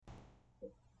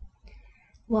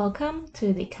Welcome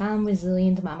to the Calm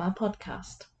Resilient Mama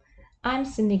podcast. I'm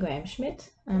Cindy Graham Schmidt.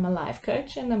 I'm a life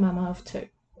coach and a mama of two.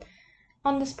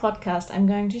 On this podcast, I'm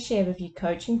going to share with you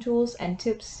coaching tools and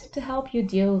tips to help you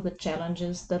deal with the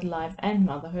challenges that life and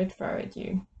motherhood throw at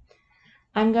you.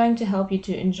 I'm going to help you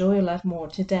to enjoy life more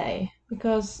today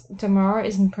because tomorrow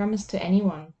isn't promised to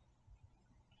anyone.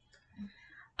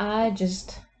 I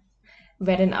just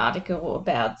read an article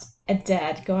about a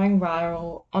dad going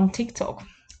viral on TikTok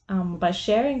by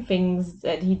sharing things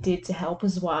that he did to help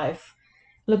his wife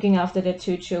looking after their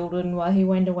two children while he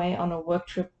went away on a work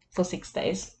trip for 6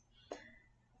 days.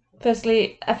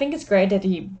 Firstly, I think it's great that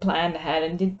he planned ahead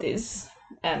and did this,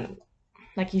 and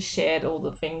he shared all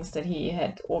the things that he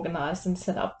had organized and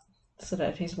set up so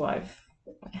that his wife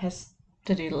has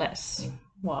to do less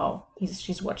while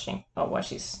she's watching or while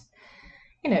she's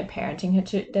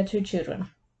parenting their two children.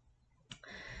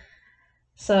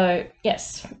 So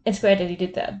yes, it's great that he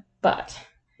did that, but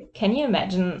can you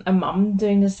imagine a mum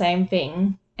doing the same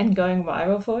thing and going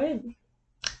viral for it?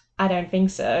 I don't think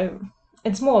so.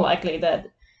 It's more likely that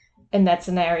in that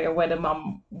scenario where the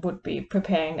mum would be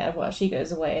preparing that while she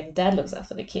goes away and dad looks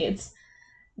after the kids,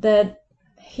 that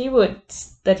he would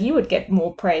get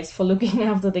more praise for looking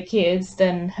after the kids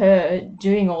than her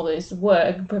doing all this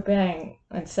work, preparing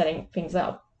and setting things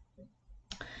up.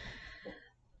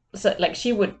 So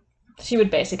she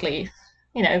would basically,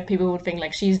 people would think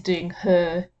like she's doing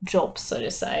her job, so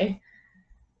to say,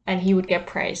 and he would get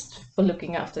praised for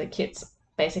looking after the kids,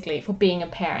 basically for being a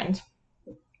parent.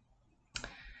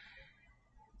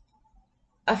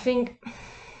 I think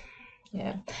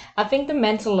the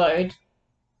mental load,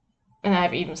 and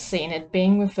I've even seen it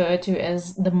being referred to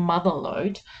as the mother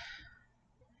load,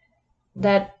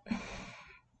 that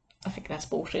I think that's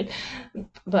bullshit.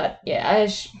 But yeah,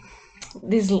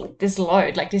 this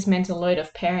load, like this mental load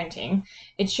of parenting,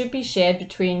 it should be shared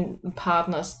between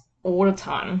partners all the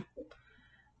time.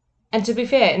 And to be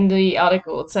fair, in the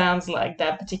article, it sounds like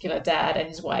that particular dad and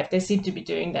his wife, they seem to be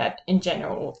doing that in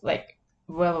general, like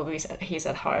whether he's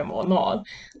at home or not,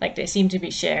 like they seem to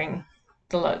be sharing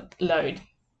the load.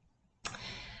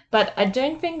 But I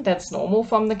don't think that's normal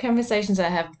from the conversations I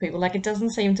have with people. Like it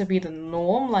doesn't seem to be the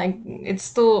norm. Like it's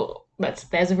still, but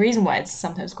there's a reason why it's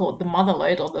sometimes called the mother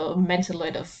load or the mental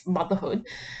load of motherhood,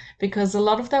 because a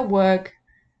lot of that work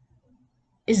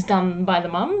is done by the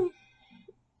mum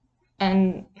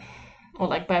and or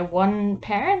like by one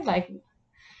parent,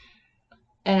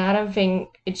 and I don't think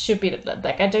it should be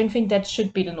like I don't think that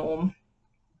should be the norm.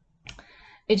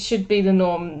 It should be the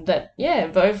norm that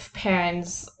both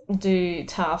parents do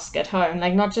tasks at home,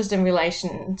 like not just in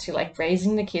relation to like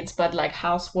raising the kids, but like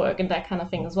housework and that kind of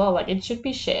thing as well. Like it should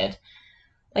be shared,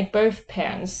 like both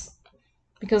parents,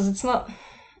 because it's not.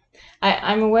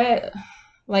 I'm aware,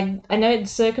 like I know the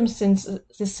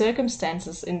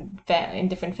circumstances in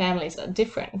different families are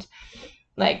different.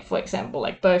 Like for example,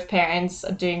 like both parents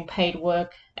are doing paid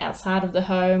work outside of the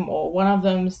home, or one of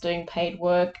them is doing paid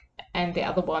work and the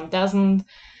other one doesn't,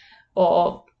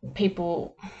 or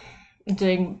people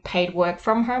doing paid work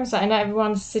from home. So I know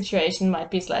everyone's situation might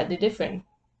be slightly different.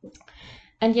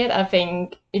 And yet I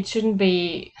think it shouldn't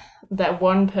be that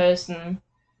one person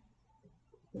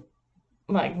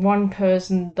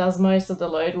does most of the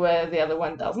load where the other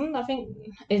one doesn't. I think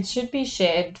it should be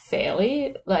shared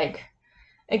fairly. Like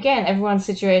again, everyone's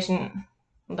situation,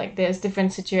 like there's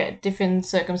different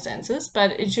circumstances,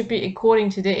 but it should be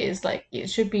according to this, like it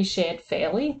should be shared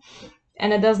fairly.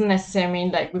 And it doesn't necessarily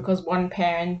mean like because one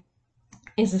parent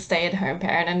is a stay-at-home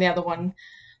parent and the other one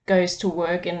goes to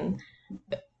work and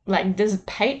like there's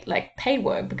paid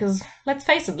work, because let's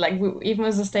face it, like even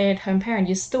as a stay-at-home parent,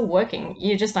 you're still working,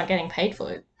 you're just not getting paid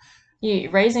for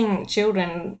it. Raising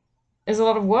children is a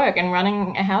lot of work, and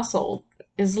running a household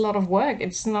is a lot of work.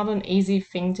 It's not an easy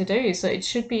thing to do, so it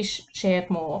should be shared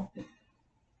more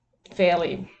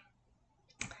fairly.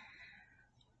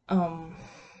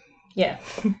 Yeah.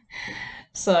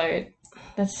 So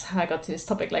that's how I got to this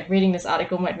topic. Like reading this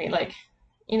article made me like,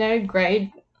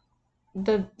 great.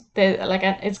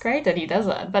 It's great that he does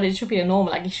that, but it should be a norm.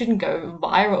 Like he shouldn't go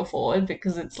viral for it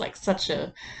because it's like such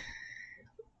a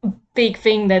big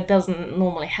thing that doesn't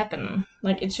normally happen.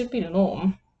 Like it should be the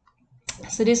norm.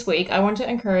 So this week I want to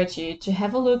encourage you to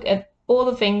have a look at all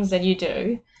the things that you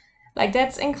do. Like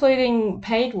that's including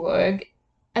paid work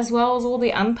as well as all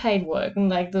the unpaid work and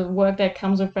like the work that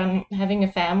comes with having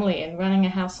a family and running a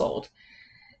household.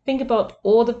 Think about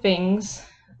all the things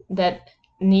that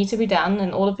need to be done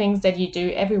and all the things that you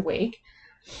do every week.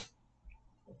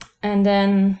 And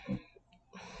then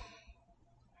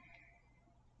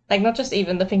like not just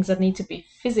even the things that need to be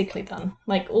physically done,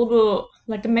 like all the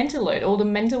like the mental load, all the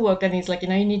mental work that needs, like, you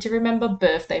need to remember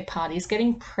birthday parties,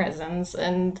 getting presents,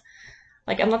 and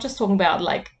like, I'm not just talking about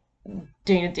like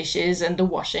doing the dishes and the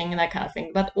washing and that kind of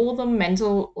thing, but all the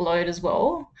mental load as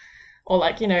well. Or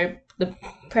like, the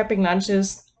prepping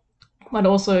lunches, but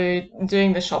also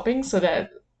doing the shopping so that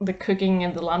the cooking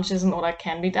and the lunches and all that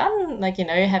can be done. Like,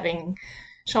 having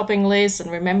shopping lists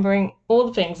and remembering all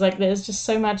the things. Like, there's just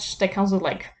so much that comes with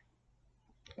like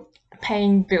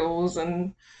paying bills,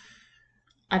 and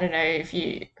I don't know if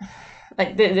you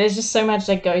like, there's just so much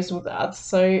that goes with that.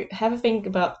 So have a think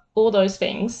about all those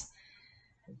things,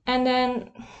 and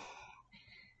then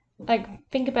like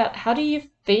think about, how do you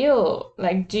feel?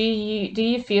 Like, do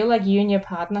you feel like you and your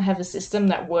partner have a system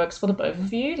that works for the both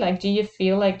of you? Like, do you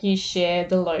feel like you share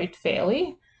the load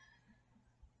fairly?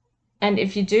 And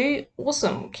if you do,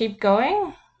 awesome, keep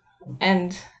going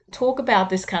and talk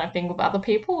about this kind of thing with other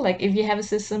people. Like, if you have a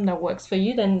system that works for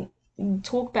you, then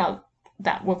talk about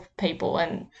that with people.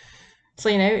 And so,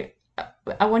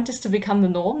 I want this to become the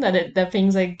norm, that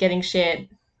things are getting shared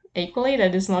equally,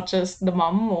 that it's not just the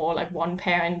mum or like one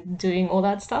parent doing all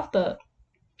that stuff.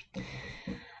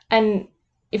 And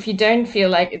if you don't feel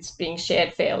like it's being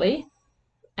shared fairly,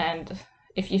 and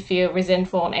if you feel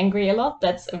resentful and angry a lot,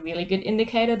 that's a really good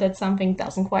indicator that something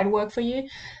doesn't quite work for you.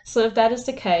 So if that is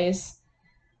the case,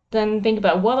 then think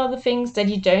about, what are the things that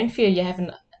you don't feel you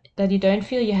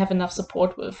have enough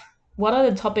support with. What are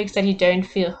the topics that you don't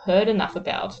feel heard enough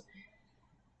about?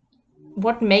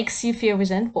 What makes you feel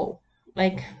resentful?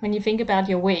 Like, when you think about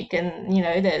your week and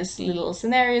there's little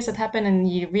scenarios that happen and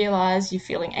you realize you're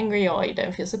feeling angry or you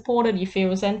don't feel supported, you feel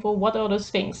resentful, what are those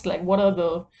things? Like, what are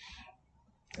the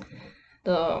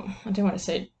I don't want to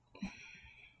say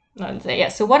no, yeah,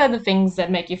 so what are the things that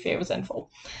make you feel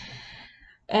resentful?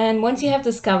 And once you have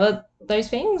discovered those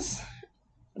things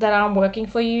that aren't working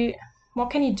for you,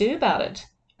 what can you do about it?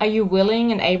 Are you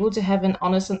willing and able to have an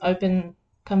honest and open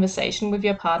conversation with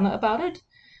your partner about it?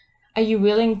 Are you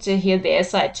willing to hear their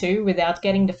side too without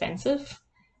getting defensive?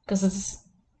 Because it's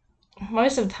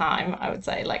most of the time, I would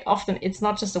say, like, often it's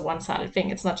not just a one-sided thing.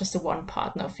 It's not just a one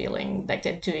partner feeling like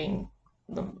they're doing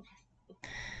the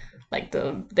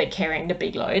they're carrying the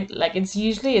big load. Like, it's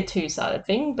usually a two-sided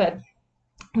thing, but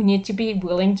we need to be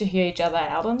willing to hear each other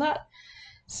out on that.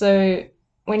 So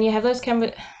when you have those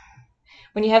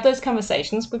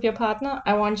conversations with your partner,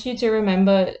 I want you to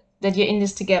remember that you're in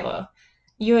this together.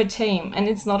 You're a team, and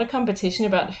it's not a competition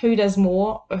about who does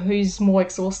more or who's more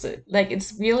exhausted. Like,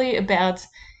 it's really about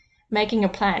making a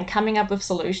plan, coming up with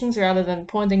solutions rather than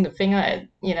pointing the finger at,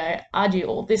 I do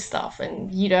all this stuff and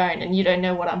you don't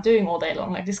know what I'm doing all day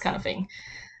long, like this kind of thing.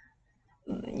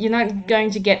 You're not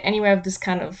going to get anywhere with this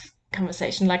kind of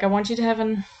conversation. Like, I want you to have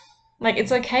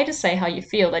it's okay to say how you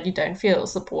feel, that you don't feel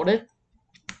supported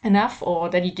enough or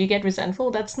that you do get resentful.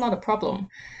 That's not a problem.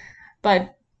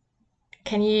 But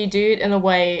can you do it in a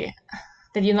way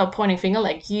that you're not pointing finger,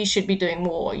 like you should be doing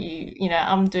more,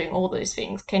 I'm doing all those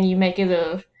things? Can you make it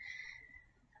a,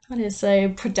 how do you say,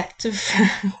 productive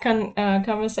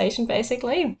conversation,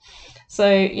 basically? So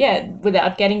yeah,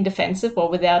 without getting defensive or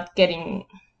without getting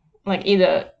like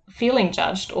either feeling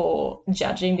judged or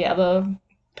judging the other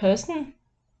person.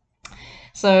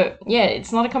 So yeah,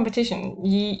 it's not a competition.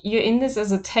 You're in this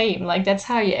as a team. Like, that's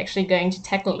how you're actually going to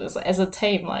tackle this as a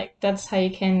team. Like, that's how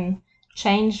you can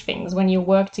change things, when you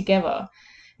work together.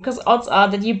 Because odds are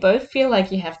that you both feel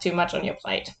like you have too much on your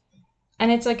plate.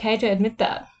 And it's okay to admit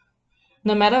that.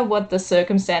 No matter what the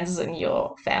circumstances in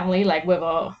your family, like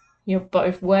whether you're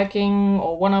both working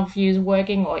or one of you is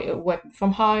working or you're working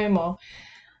from home or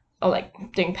like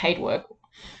doing paid work,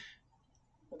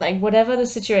 like whatever the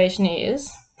situation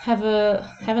is, have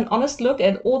an honest look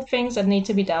at all the things that need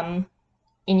to be done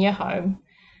in your home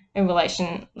in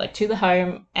relation, like, to the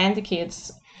home and the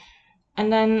kids,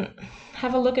 and then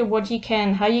have a look at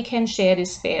how you can share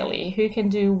this fairly, who can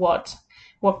do what.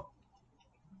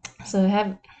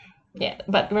 So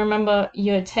but remember,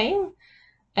 you're a team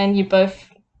and you both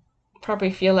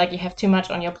probably feel like you have too much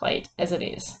on your plate as it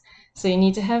is. So you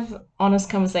need to have honest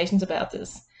conversations about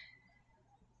this.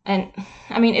 And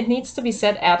I mean, it needs to be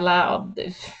said out loud.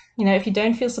 If you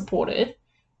don't feel supported,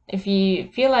 if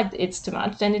you feel like it's too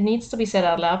much, then it needs to be said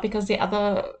out loud, because the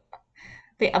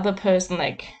other person,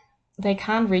 like, they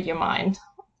can't read your mind.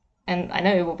 And I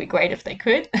know it would be great if they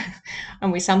could.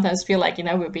 And we sometimes feel like,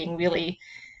 we're being really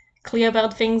clear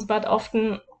about things, but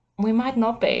often we might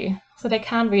not be. So they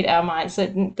can't read our minds.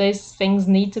 So those things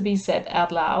need to be said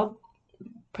out loud,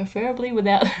 preferably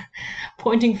without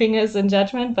pointing fingers and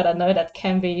judgment. But I know that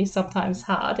can be sometimes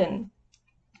hard.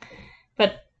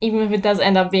 But even if it does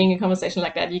end up being a conversation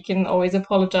like that, you can always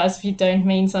apologize if you don't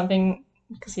mean something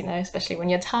because, especially when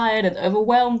you're tired and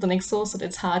overwhelmed and exhausted,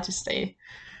 it's hard to stay,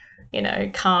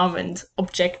 calm and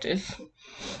objective.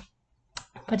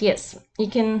 But yes, you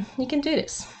can do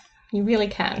this. You really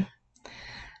can.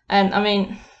 And I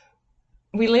mean,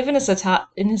 we live in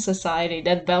a society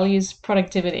that values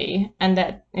productivity and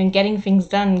getting things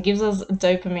done gives us a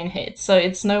dopamine hit. So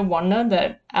it's no wonder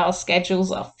that our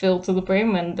schedules are filled to the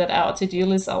brim and that our to-do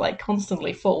lists are like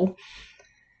constantly full.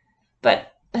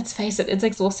 But let's face it, it's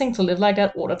exhausting to live like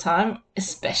that all the time,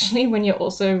 especially when you're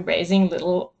also raising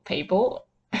little people.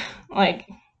 Like,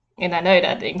 and I know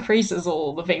that increases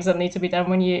all the things that need to be done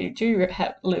when you do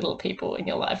have little people in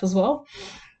your life as well.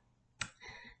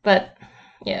 But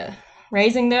yeah,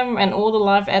 raising them and all the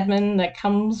life admin that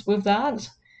comes with that,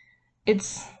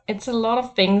 it's a lot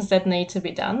of things that need to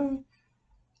be done.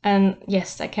 And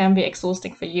yes, that can be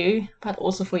exhausting for you, but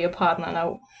also for your partner. And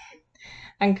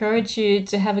I encourage you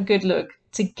to have a good look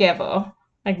together,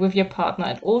 like with your partner,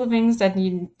 at all the things that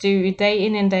you do day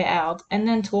in and day out, and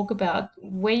then talk about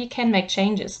where you can make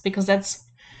changes, because that's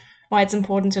why it's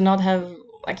important to not have,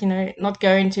 like, not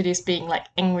go into this being like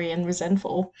angry and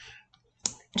resentful.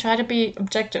 Try to be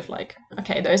objective, like,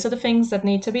 okay, those are the things that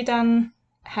need to be done.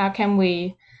 How can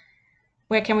we,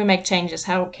 where can we make changes?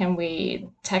 How can we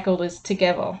tackle this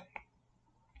together?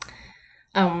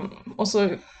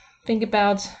 Also, think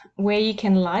about where you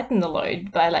can lighten the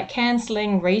load by like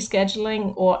canceling,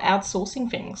 rescheduling, or outsourcing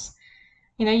things.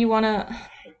 You want to,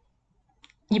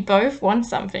 you both want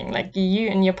something, like you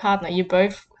and your partner, you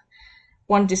both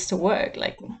want this to work.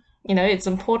 Like, it's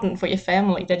important for your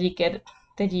family that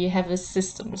you have a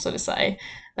system, so to say,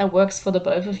 that works for the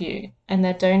both of you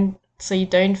and so you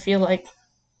don't feel like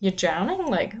you're drowning,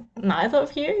 like neither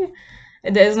of you.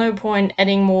 There's no point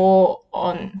adding more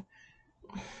on.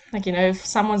 Like, if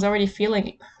someone's already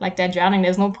feeling like they're drowning,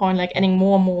 there's no point like adding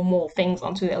more things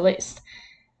onto their list.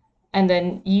 And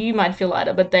then you might feel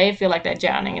lighter, but they feel like they're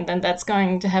drowning, and then that's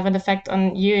going to have an effect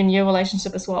on you and your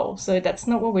relationship as well. So that's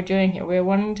not what we're doing here. We're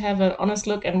wanting to have an honest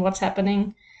look at what's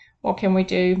happening, what can we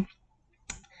do,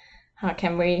 how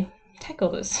can we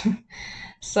tackle this.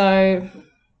 So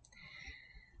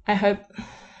I hope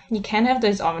you can have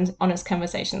those honest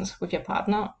conversations with your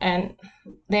partner, and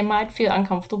they might feel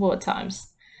uncomfortable at times.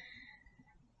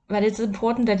 But it's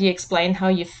important that you explain how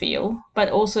you feel, but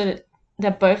also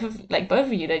that both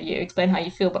of you, that you explain how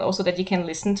you feel, but also that you can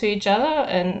listen to each other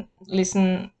and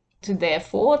listen to their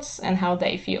thoughts and how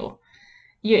they feel.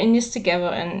 You're in this together,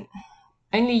 and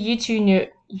only you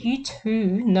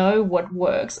two know what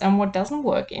works and what doesn't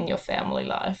work in your family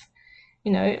life.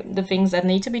 The things that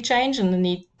need to be changed and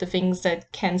the things that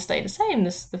can stay the same,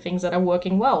 the things that are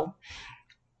working well.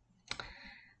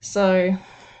 So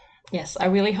yes, I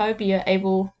really hope you're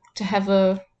able to have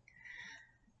a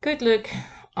good look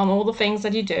on all the things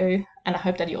that you do, and I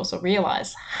hope that you also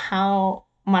realize how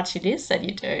much it is that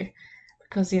you do,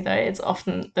 because it's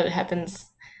often that it happens.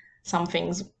 Some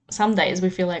days we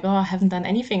feel like, oh, I haven't done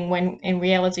anything, when in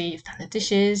reality you've done the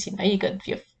dishes, you got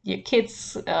your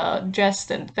kids dressed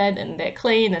and fed and they're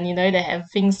clean, and they have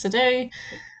things to do,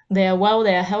 they're well,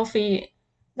 they're healthy.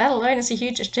 That alone is a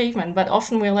huge achievement, but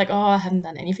often we're like, oh, I haven't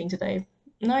done anything today.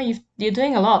 No, you're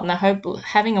doing a lot, and I hope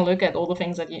having a look at all the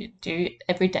things that you do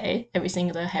every day, every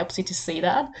single day, helps you to see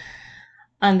that.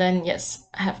 And then, yes,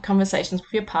 have conversations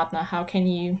with your partner. How can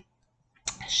you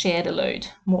share the load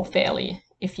more fairly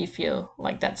if you feel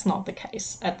like that's not the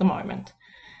case at the moment?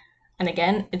 And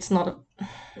again, it's not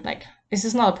this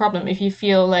is not a problem. If you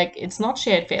feel like it's not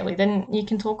shared fairly, then you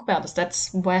can talk about this.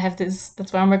 That's why I have this.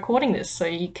 That's why I'm recording this, so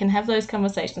you can have those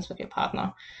conversations with your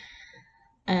partner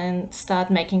and start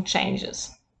making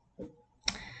changes.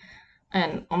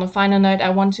 And on a final note, I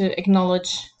want to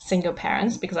acknowledge single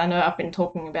parents, because I know I've been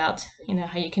talking about,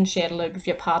 how you can share the load with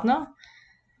your partner.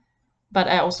 But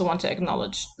I also want to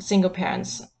acknowledge single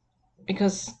parents,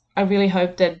 because I really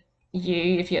hope that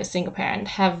you, if you're a single parent,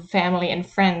 have family and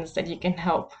friends that can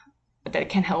help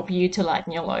you to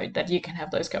lighten your load, that you can have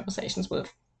those conversations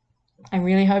with. I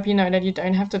really hope you know that you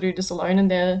don't have to do this alone,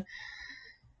 and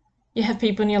you have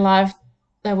people in your life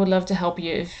that would love to help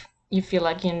you if you feel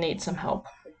like you need some help.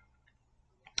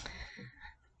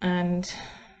 And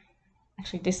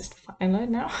actually, this is the final load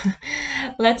now.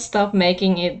 Let's stop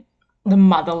making it the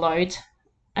mother load,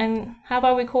 and how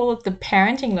about we call it the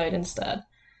parenting load instead?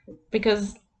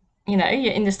 Because you're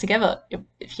in this together.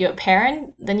 If you're a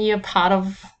parent, then you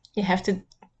have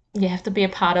to be a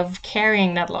part of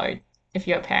carrying that load. If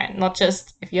you're a parent, not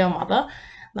just if you're a mother.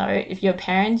 No, if you're a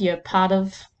parent, you're part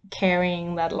of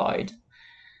carrying that load.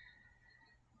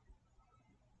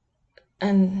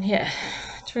 And yeah,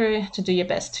 try to do your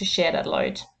best to share that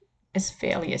load as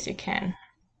fairly as you can.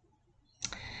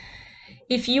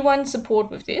 If you want support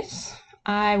with this,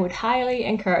 I would highly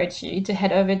encourage you to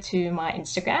head over to my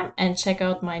Instagram and check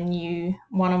out my new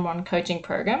one-on-one coaching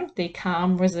program, the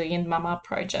Calm Resilient Mama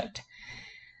Project.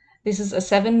 This is a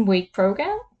 7-week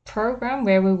program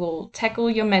where we will tackle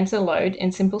your mental load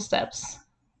in simple steps,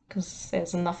 because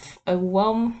there's enough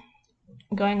overwhelm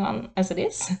going on as it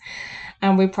is,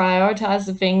 and we prioritize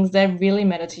the things that really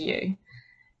matter to you.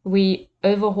 We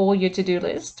overhaul your to-do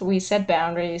list, we set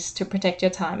boundaries to protect your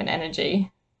time and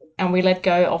energy, and we let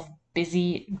go of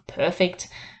busy, perfect,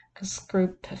 because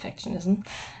screw perfectionism,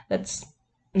 that's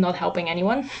not helping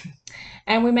anyone.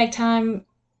 And we make time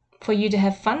for you to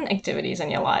have fun activities in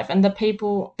your life and the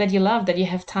people that you love, that you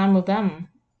have time with them.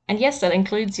 And yes, that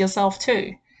includes yourself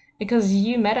too, because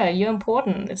you matter, you're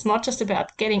important. It's not just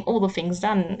about getting all the things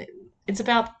done, it's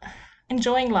about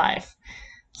enjoying life.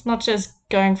 It's not just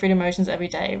going through the motions every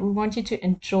day. We want you to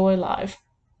enjoy life.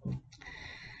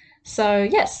 So,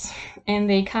 yes, in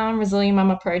the Calm Resilient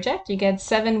Mama project, you get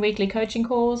 7 weekly coaching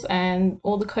calls and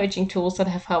all the coaching tools that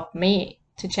have helped me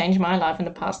to change my life in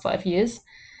the past 5 years.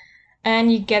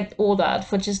 And you get all that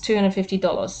for just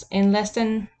 $250. In less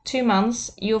than 2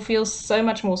 months, you'll feel so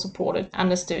much more supported,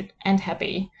 understood, and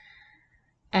happy.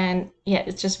 And yeah,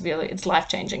 it's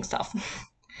life-changing stuff.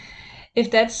 If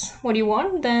that's what you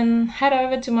want, then head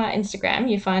over to my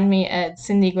Instagram. You find me at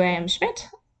Cindy Graham Schmidt,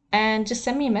 and just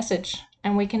send me a message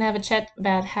and we can have a chat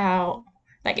about how,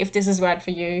 like, if this is right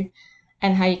for you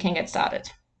and how you can get started.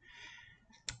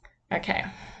 Okay,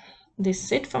 this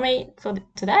is it for me for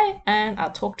today, and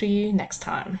I'll talk to you next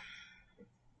time.